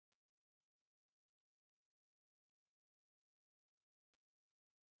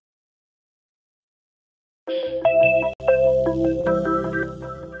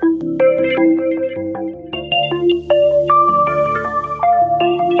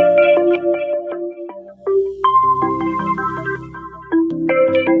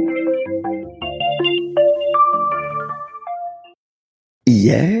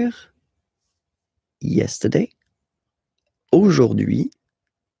Hier, yesterday. Aujourd'hui,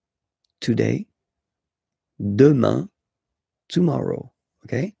 today. Demain, tomorrow.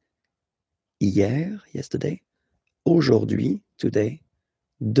 Okay? Hier, yesterday. Aujourd'hui, today.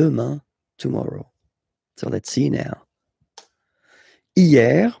 Demain, tomorrow. So let's see now.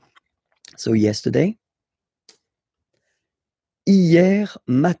 Hier, so yesterday. Hier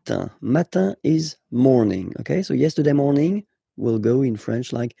matin. Matin is morning. Okay? So yesterday morning will go in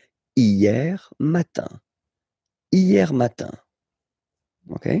French like hier matin. Hier matin.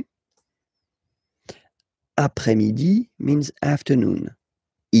 Okay? Après-midi means afternoon.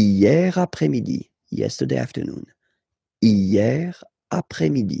 Hier après-midi. Yesterday afternoon. Hier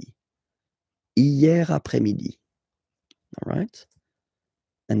après-midi. Hier après-midi. All right?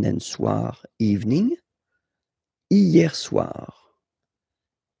 And then soir, evening. Hier soir.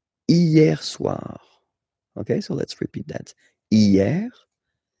 Hier soir. Okay, so let's repeat that. Hier.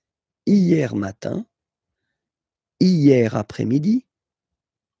 Hier matin. Hier après-midi.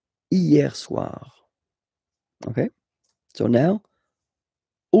 Hier soir. Okay? So now,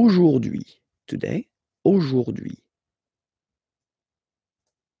 aujourd'hui. Today. Aujourd'hui.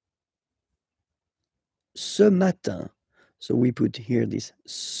 Ce matin. So we put here this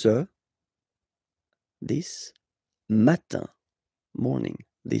this matin. Morning.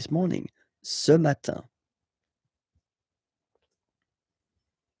 This morning. Ce matin.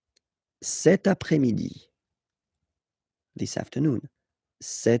 Cet après-midi. This afternoon.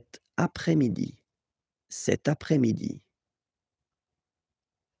 Cet après-midi. Cet après-midi.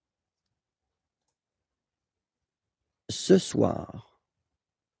 Ce soir.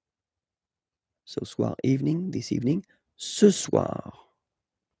 So soir, evening, this evening. Ce soir.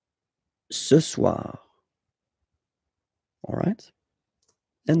 Ce soir. All right?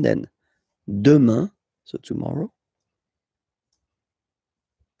 And then, demain, so tomorrow.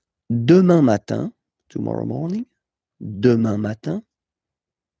 Demain matin, tomorrow morning. Demain matin.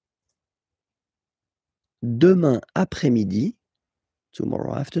 Demain après-midi,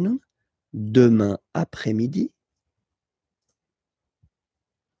 tomorrow afternoon. Demain après-midi.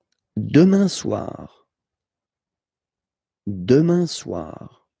 Demain soir. Demain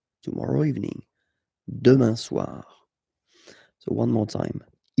soir. Tomorrow evening. Demain soir. So one more time.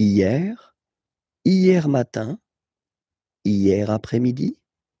 Hier. Hier matin. Hier après-midi.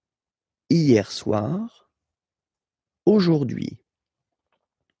 Hier soir. Aujourd'hui.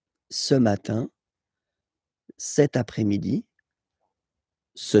 Ce matin. Cet après-midi.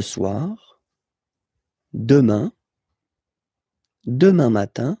 Ce soir. Demain. Demain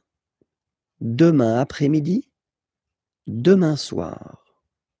matin. Demain après-midi. Demain soir.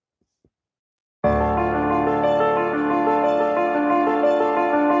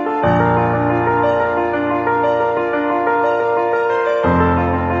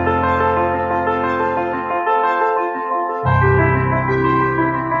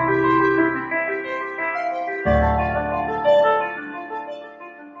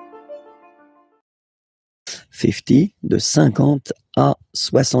 De 50 à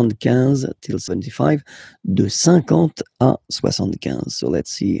 75 till 75, de 50 à 75. So let's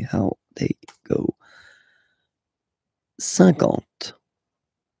see how they go. 50,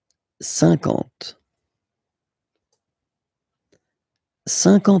 50,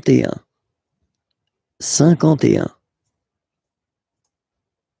 51, 51,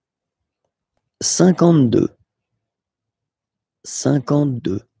 52,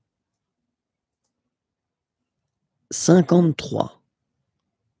 52, 53,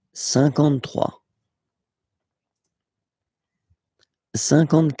 53,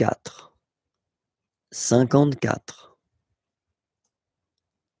 54, 54,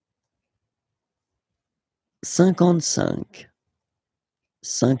 55,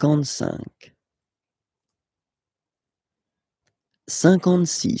 55,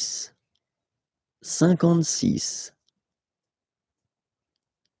 56, 56,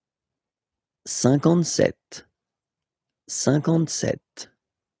 57, 57,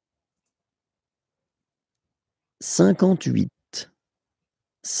 58,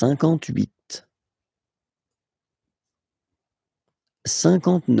 58,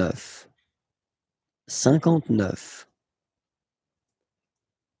 59, 59,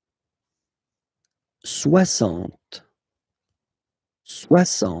 60,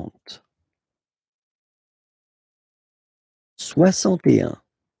 60, 61,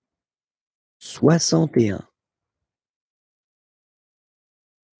 61,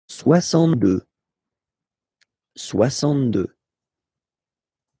 62, 62, 63, 63,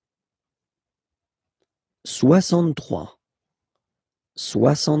 64,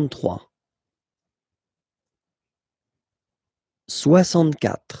 64,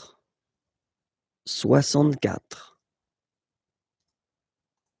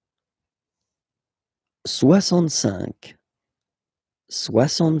 65, 65,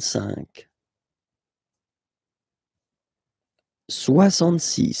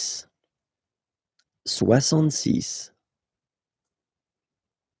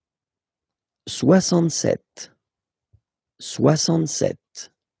 66, 66, 67,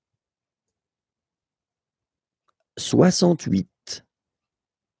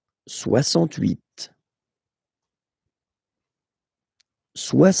 67, 68, 68,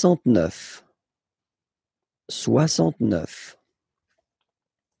 69, 69.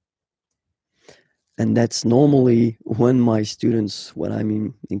 And that's normally when my students, when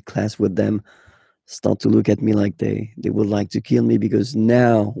I'm in class with them, start to look at me like they would like to kill me, because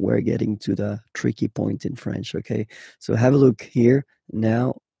now we're getting to the tricky point in French, okay? So have a look here.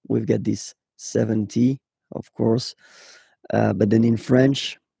 Now we've got this 70, of course, but then in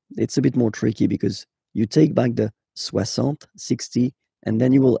French, it's a bit more tricky because you take back the 60, and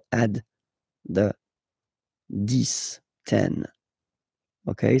then you will add the 10,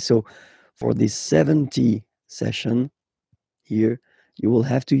 okay? So for this 70 session here, you will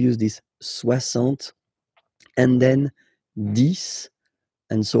have to use this 60 and then 10.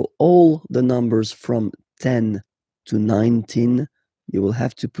 And so all the numbers from 10 to 19, you will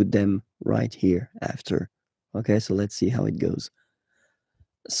have to put them right here after. Okay, so let's see how it goes.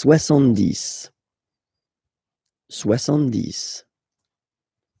 70, 70,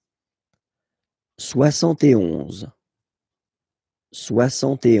 71,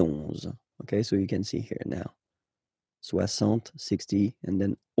 71. Okay, so you can see here now. 60, 60, and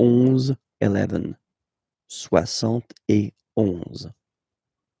then 11, 11. 71.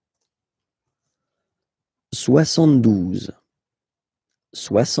 72,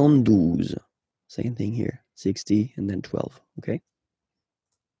 72. Same thing here. 60 and then 12. Okay.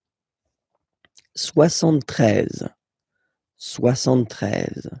 73,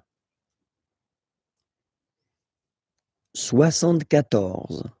 73.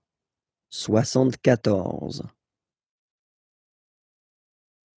 74, 74.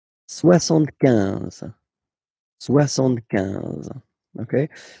 75, 75. Okay,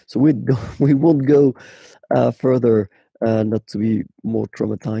 so we won't go further, not to be more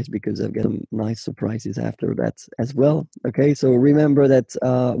traumatized, because I've got some nice surprises after that as well. Okay, so remember that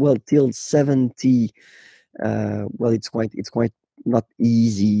well, till 70, well, it's quite not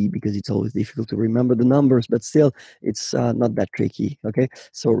easy, because it's always difficult to remember the numbers, but still it's not that tricky. Okay,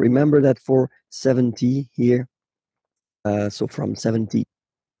 so remember that for 70 here, so from 70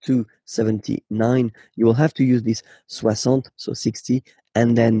 to 79, you will have to use this 60, so 60,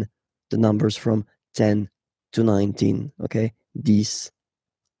 and then the numbers from 10 to 19, okay? 10,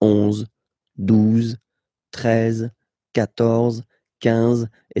 11, 12, 13, 14, 15,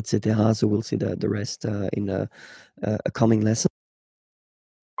 etc. So we'll see the rest in a coming lesson.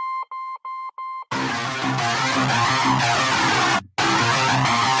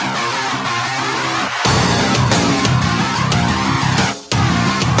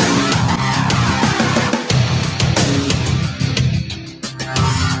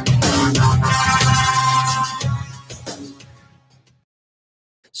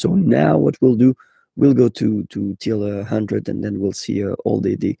 So now what we'll do, we'll go to till 100, and then we'll see all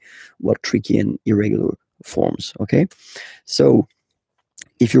the what tricky and irregular forms, okay? So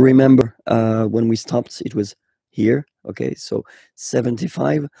if you remember, when we stopped, it was here, okay? So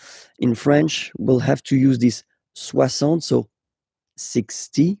 75. In French, we'll have to use this 60, so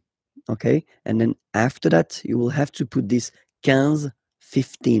 60, okay? And then after that, you will have to put this 15,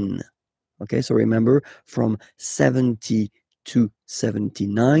 15, okay? So remember, from 70 to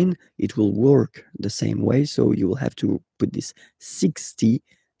 79, it will work the same way. So you will have to put this 60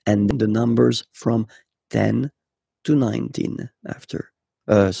 and then the numbers from 10 to 19 after.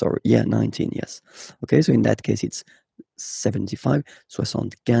 Sorry, yeah, 19, yes. Okay, so in that case, it's 75,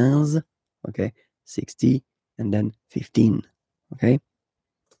 75, okay, 60, and then 15, okay?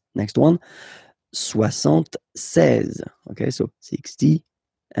 Next one, 76, okay, so 60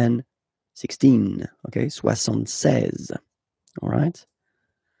 and 16, okay, 76, all right?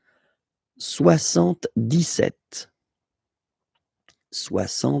 77,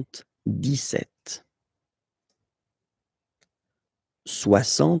 77,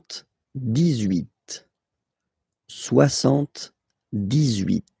 78, 78,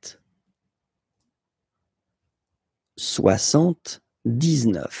 78,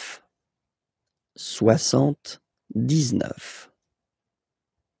 79. 79.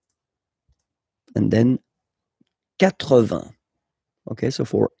 And then 80. Okay, so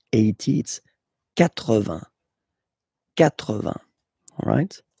for 80, it's 80. 80. All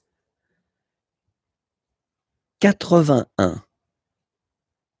right? 81.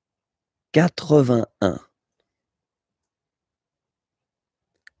 81.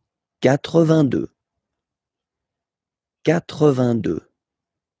 82. 82. 83. 83.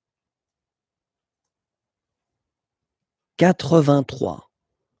 84. 84.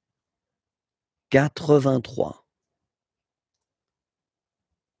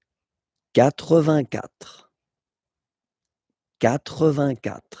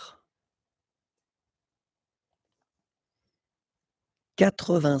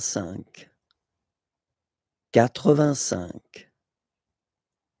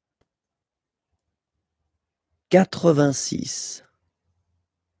 85. 85.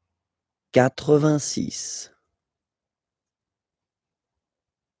 86.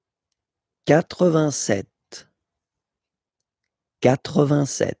 86. 87.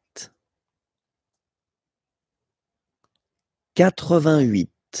 87.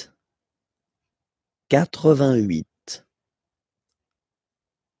 88. 88.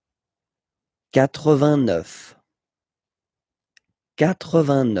 89.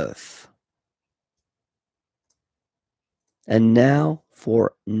 89. And now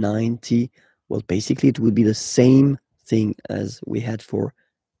for 90, well, basically it would be the same thing as we had for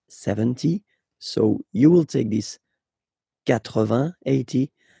 70. So you will take this 80,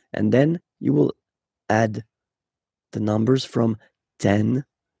 80, and then you will add the numbers from 10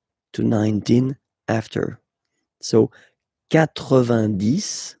 to 19 after. So 90,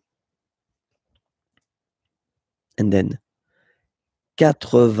 and then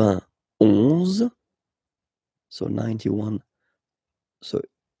 91, so 91. So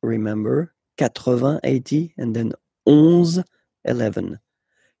remember, 80, 80, and then 11, 11.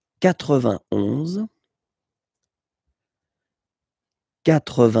 91,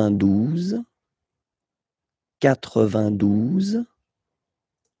 92,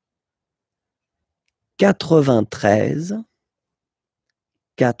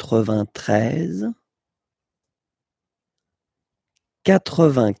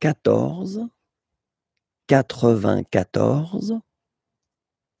 92,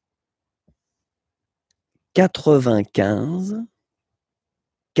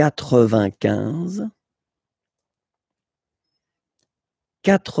 93,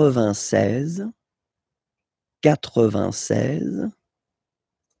 93, 94, 94, 95,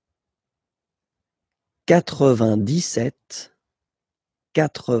 95, 96, 96,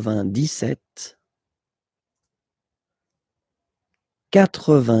 97, 97,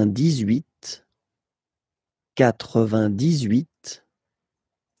 98, 98,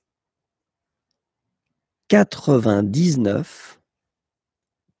 99,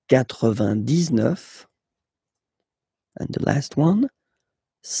 99, and the last one,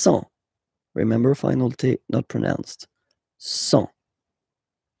 100. Remember, final T not pronounced. 100.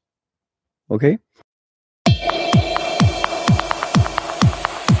 Okay?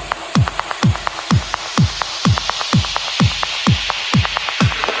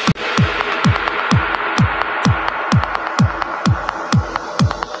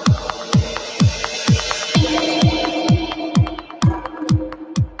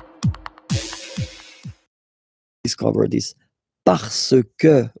 Discover this parce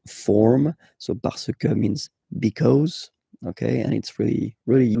que form. So parce que means because, okay, and it's really,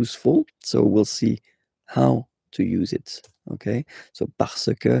 really useful. So we'll see how to use it, okay? So parce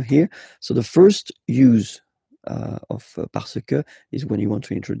que here. So the first use of parce que is when you want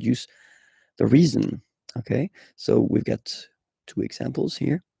to introduce the reason, okay? So we've got two examples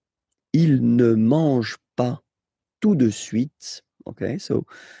here. Il ne mange pas tout de suite, okay? So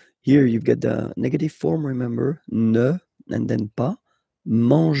here you've got the negative form, remember, ne, and then pas.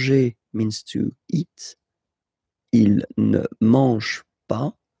 Manger means to eat. Il ne mange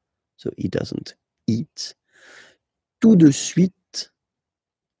pas, so he doesn't eat. Tout de suite,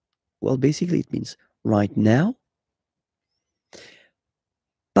 well, basically it means right now.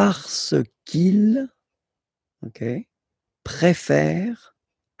 Parce qu'il, okay, préfère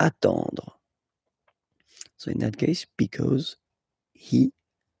attendre. So in that case, because he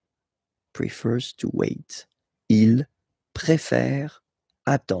prefers to wait. Il préfère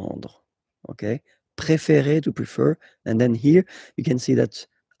attendre. Okay? Préférer, to prefer. And then here you can see that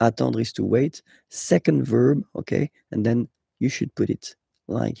attendre is to wait. Second verb, okay? And then you should put it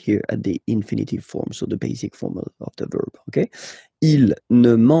like here at the infinitive form, so the basic form of the verb, okay? Il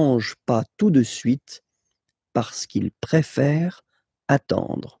ne mange pas tout de suite parce qu'il préfère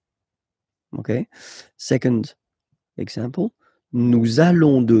attendre. Okay? Second example, nous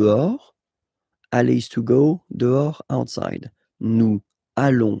allons dehors. Aller is to go, dehors, outside. Nous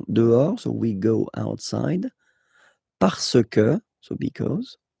allons dehors, so we go outside, parce que, so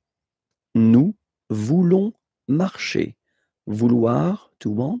because, nous voulons marcher. Vouloir, to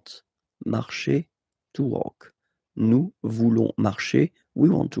want, marcher, to walk. Nous voulons marcher, we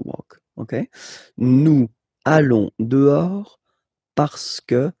want to walk. Okay? Nous allons dehors parce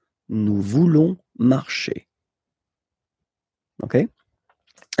que nous voulons marcher. Okay?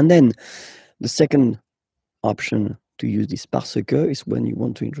 And then the second option to use this parce que is when you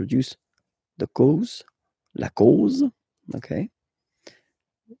want to introduce the cause, la cause. Okay?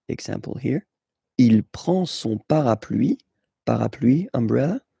 Example here. Il prend son parapluie. Parapluie,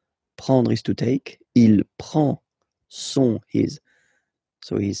 umbrella. Prendre is to take. Il prend son, his.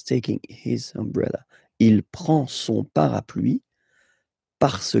 So he's taking his umbrella. Il prend son parapluie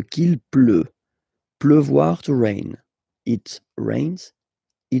parce qu'il pleut. Pleuvoir, to rain. It rains.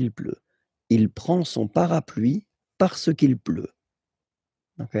 Il pleut. Il prend son parapluie parce qu'il pleut.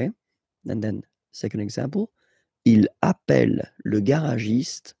 Okay? And then, second example. Il appelle le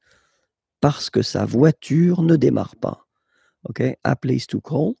garagiste parce que sa voiture ne démarre pas. Okay? Appeler is to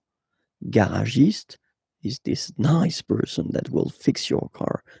call. Garagiste is this nice person that will fix your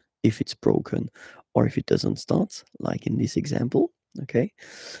car if it's broken or if it doesn't start, like in this example. Okay?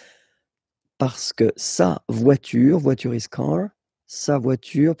 Parce que sa voiture, voiture is car, sa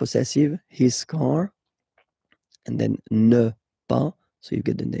voiture, possessive, his car, and then ne pas, so you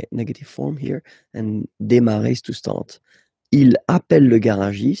get the negative form here, and démarrer is to start. Il appelle le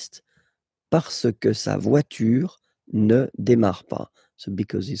garagiste parce que sa voiture ne démarre pas. So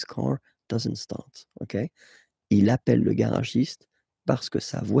because his car doesn't start. Okay? Il appelle le garagiste parce que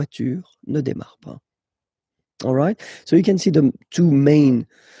sa voiture ne démarre pas. All right? So you can see the two main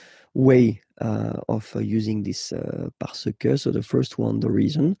way of using this parce que. So the first one, the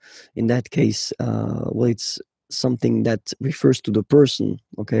reason. In that case, well, it's something that refers to the person.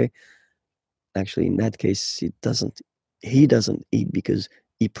 Okay? Actually, in that case, he doesn't eat because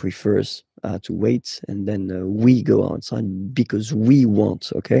he prefers to wait, and then we go outside because we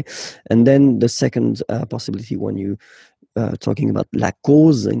want. Okay? And then the second possibility, when you talking about la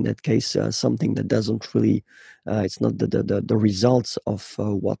cause, in that case, something that doesn't really, it's not the results of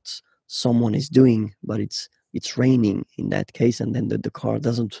what someone is doing, but it's raining in that case, and then the car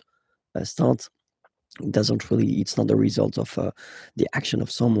doesn't start. It doesn't really, it's not the result of the action of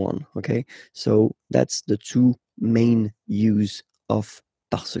someone. Okay? So that's the two main use of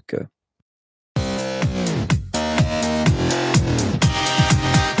parce que.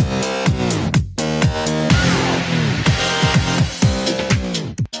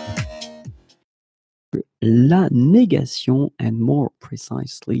 La négation, and more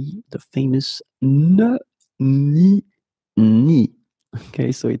precisely, the famous ne, ni, ni.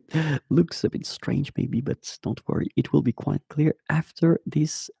 Okay, so it looks a bit strange maybe, but don't worry, it will be quite clear after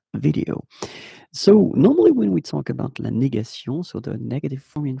this video. So normally when we talk about la négation, so the negative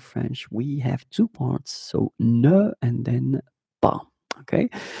form in French, we have two parts, so ne and then pas. Okay,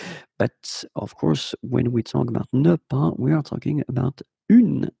 but of course when we talk about ne pas, we are talking about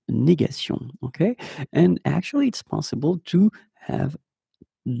une négation. Okay, and actually it's possible to have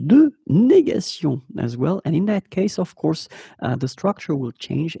deux négations as well, and in that case, of course, the structure will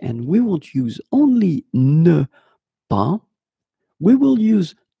change, and we won't use only ne pas. We will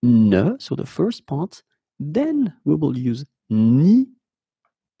use ne, so the first part, then we will use ni,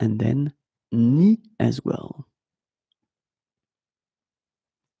 and then ni as well.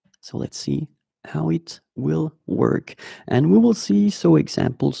 So let's see how it will work. And we will see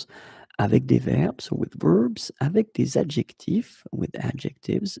examples avec des verbes, so with verbs, avec des adjectifs, with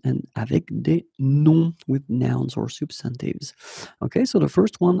adjectives, and avec des noms, with nouns or substantives. Okay, so the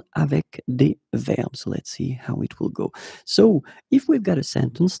first one, avec des verbes. So let's see how it will go. So if we've got a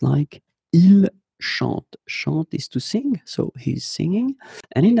sentence like il chante. Chante is to sing, so he's singing.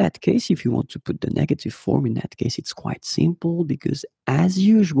 And in that case, if you want to put the negative form, in that case, it's quite simple because as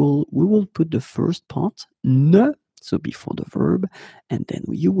usual, we will put the first part, ne, so before the verb, and then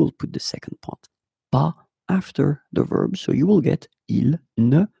you will put the second part, pas, after the verb. So you will get il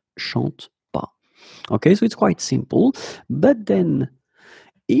ne chante pas. Okay, so it's quite simple. But then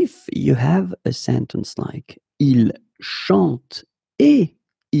if you have a sentence like il chante et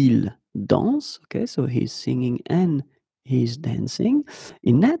il danse, okay, so he's singing and he's dancing,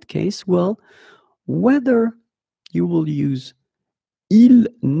 in that case, well, whether you will use il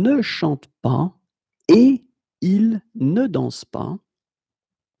ne chante pas et il ne danse pas,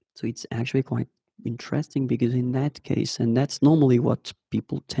 so it's actually quite interesting because in that case, and that's normally what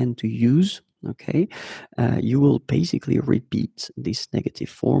people tend to use, okay, you will basically repeat this negative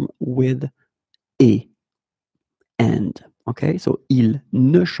form with et, and, okay? So, il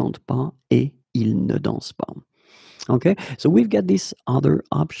ne chante pas et il ne danse pas. Okay, so we've got this other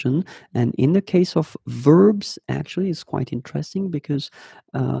option, and in the case of verbs, actually, it's quite interesting because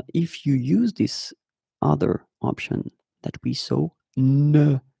if you use this other option that we saw,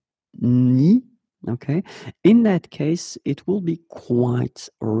 ne, ni, okay, in that case, it will be quite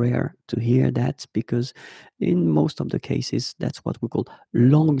rare to hear that because in most of the cases, that's what we call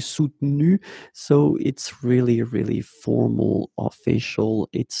langue soutenue. So it's really, really formal, official.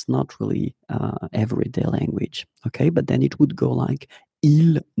 It's not really everyday language, okay? But then it would go like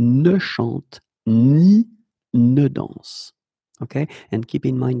il ne chante ni ne danse, okay? And keep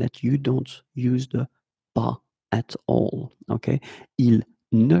in mind that you don't use the pas at all, okay? Il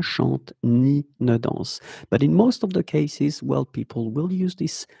ne chante ni ne danse. But in most of the cases, well, people will use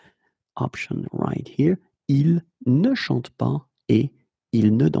this option right here. Il ne chante pas et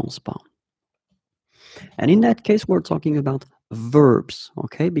il ne danse pas. And in that case, we're talking about verbs,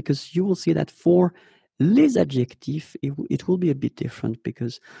 okay? Because you will see that for les adjectifs, it will be a bit different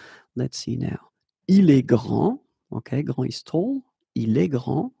because, let's see now. Il est grand, okay? Grand is tall. Il est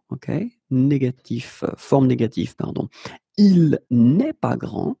grand, okay? Négatif, forme négative, pardon. Il n'est pas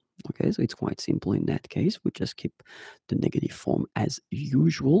grand, okay? So it's quite simple in that case. We just keep the negative form as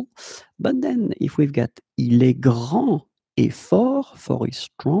usual. But then if we've got il est grand et fort, fort is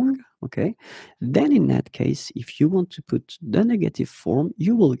strong, okay? Then in that case, if you want to put the negative form,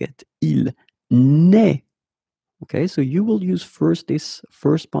 you will get il n'est. Okay, so you will use first this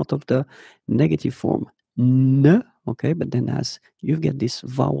first part of the negative form, ne, okay, but then as you get this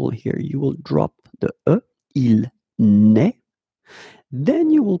vowel here, you will drop the e, il n'est. Then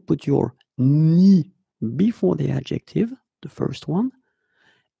you will put your ni before the adjective, the first one,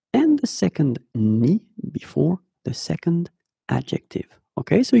 and the second ni before the second adjective.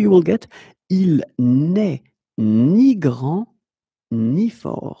 Okay, so you will get il n'est ni grand ni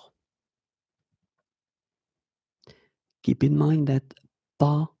fort. Keep in mind that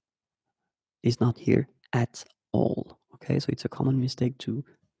pas is not here at all. Okay, so it's a common mistake to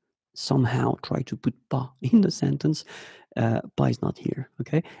somehow try to put pas in the sentence. Pas is not here.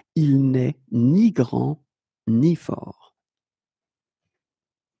 Okay, il n'est ni grand ni fort.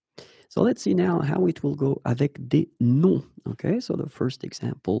 So let's see now how it will go avec des noms. Okay, so the first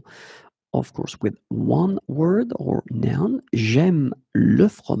example, of course, with one word or noun. J'aime le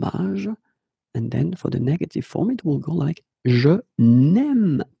fromage. And then for the negative form, it will go like je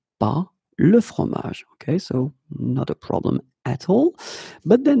n'aime pas le fromage. Okay, so not a problem at all.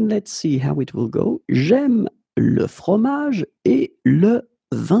 But then let's see how it will go. J'aime le fromage et le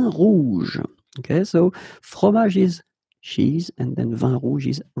vin rouge. Okay, so fromage is cheese and then vin rouge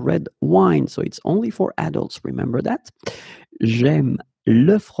is red wine. So it's only for adults, remember that. J'aime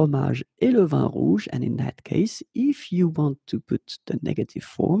le fromage et le vin rouge, and in that case, if you want to put the negative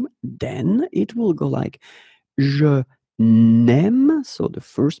form, then it will go like je n'aime, so the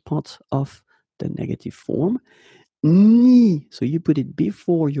first part of the negative form, ni, so you put it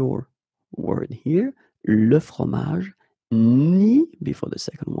before your word here, le fromage, ni, before the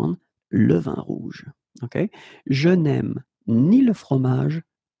second one, le vin rouge, okay? Je n'aime ni le fromage,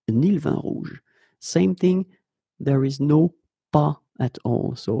 ni le vin rouge. Same thing, there is no pas at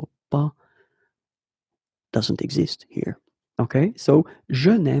all. So, pas doesn't exist here. Okay? So,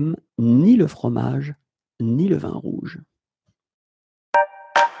 je n'aime ni le fromage, ni le vin rouge.